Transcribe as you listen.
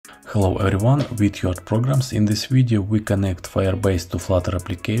Hello everyone, with your programs. In this video we connect Firebase to Flutter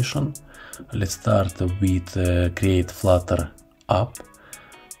application. Let's start with create Flutter app.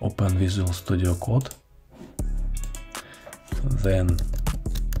 Open Visual Studio Code. Then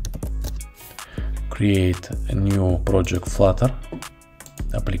create a new project Flutter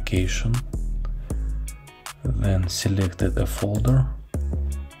application. Then selected a folder,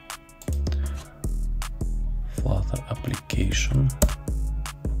 Flutter application.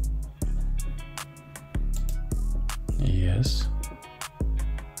 Yes.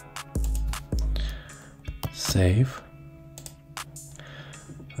 Save.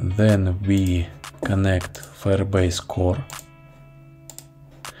 Then we connect Firebase core.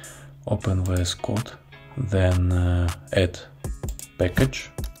 Open VS Code. Then add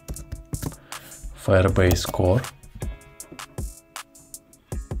package. Firebase core.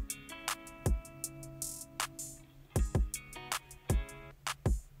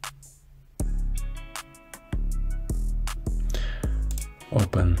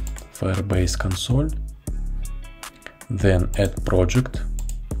 Open Firebase console, then add project,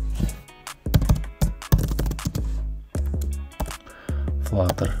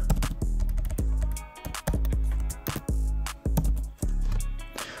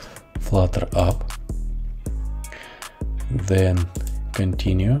 Flutter app, then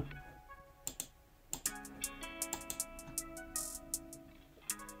continue.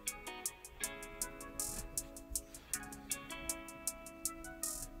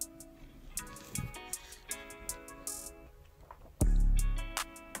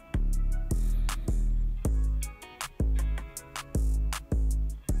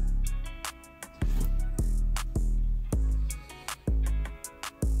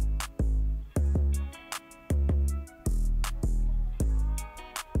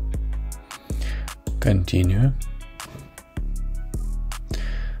 Continue.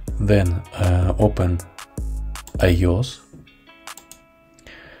 Then open iOS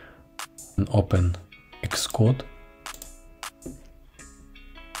and open Xcode.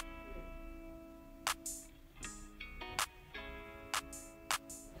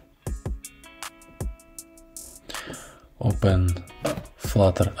 Open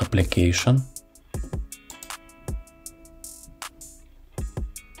Flutter application.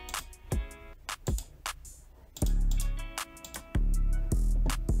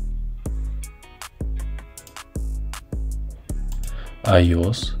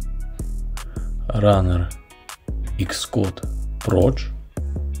 iOS, runner Xcode proj,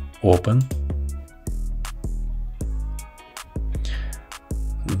 open,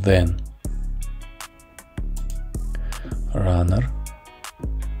 then runner,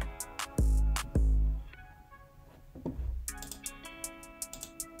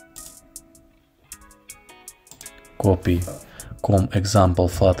 copy com example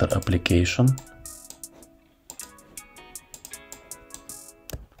Flutter application,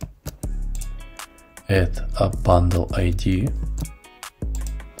 add app bundle ID,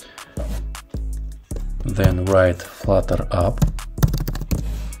 then write Flutter app,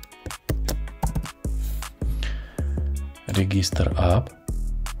 register app,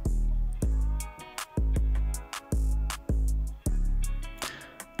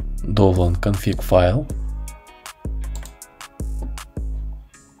 download config file,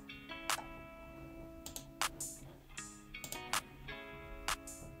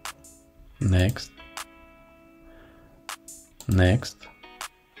 next,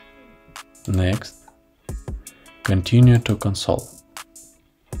 continue to console.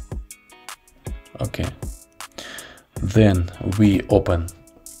 Okay, then we open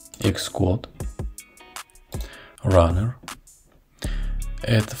Xcode, runner,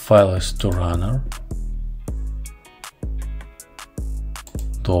 add files to runner,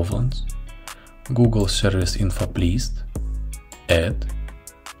 downloads, Google service info please, add.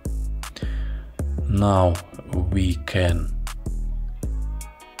 Now we can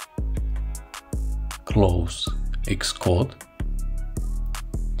close Xcode,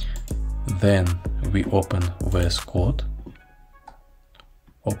 then we open VS Code,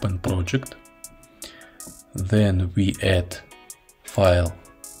 open project, then we add file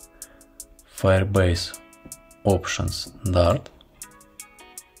Firebase options Dart,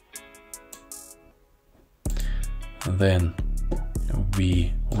 then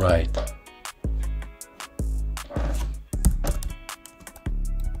we write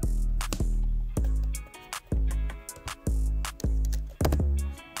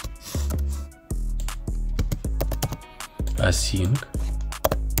async,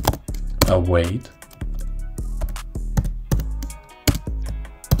 await,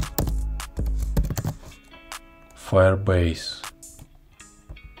 Firebase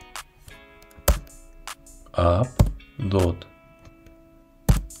app dot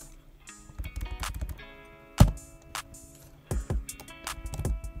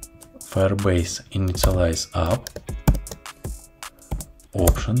Firebase initialize app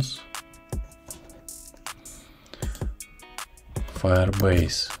options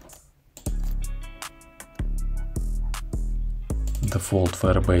Firebase default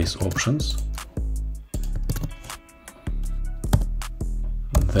Firebase options,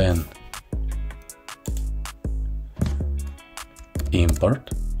 then import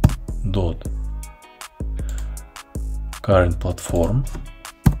dot current platform,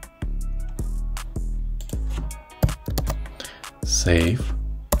 save,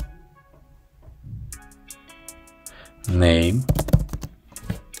 name,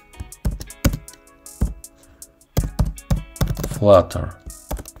 Flutter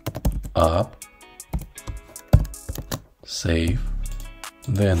app, save,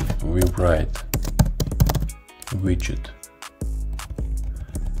 then we write widget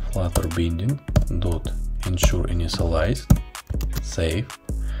Flutter binding dot ensure initialized, save,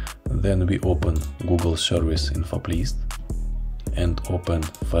 then we open Google Service info list and open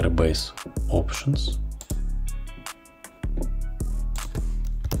Firebase options,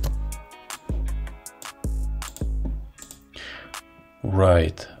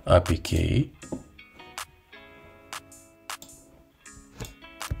 write APK,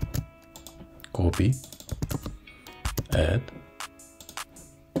 copy, add,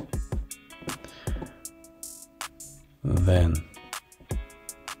 then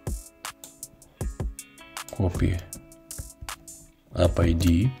copy app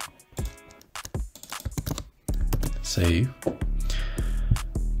ID, save,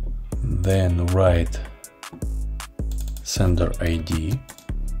 then write sender ID,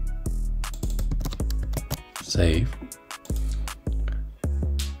 save,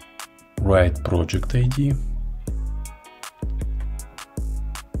 write project ID,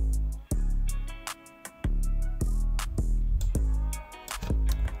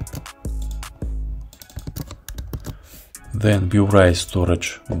 then we write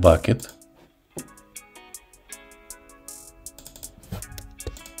storage bucket,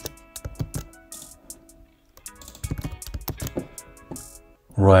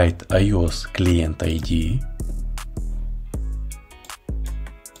 write iOS client ID,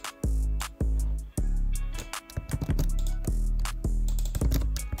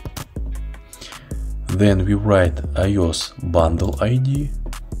 then we write iOS bundle ID,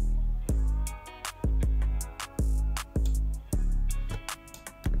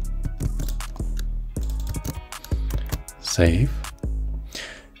 save,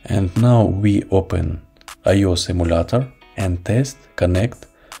 and now we open iOS emulator and test connect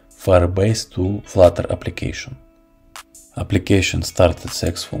Firebase to Flutter application. Application started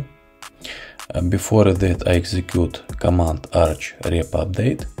successful. Before that I execute command arch rep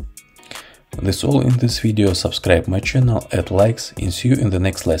update. That's all in this video. Subscribe my channel, add likes, and see you in the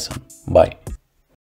next lesson. Bye.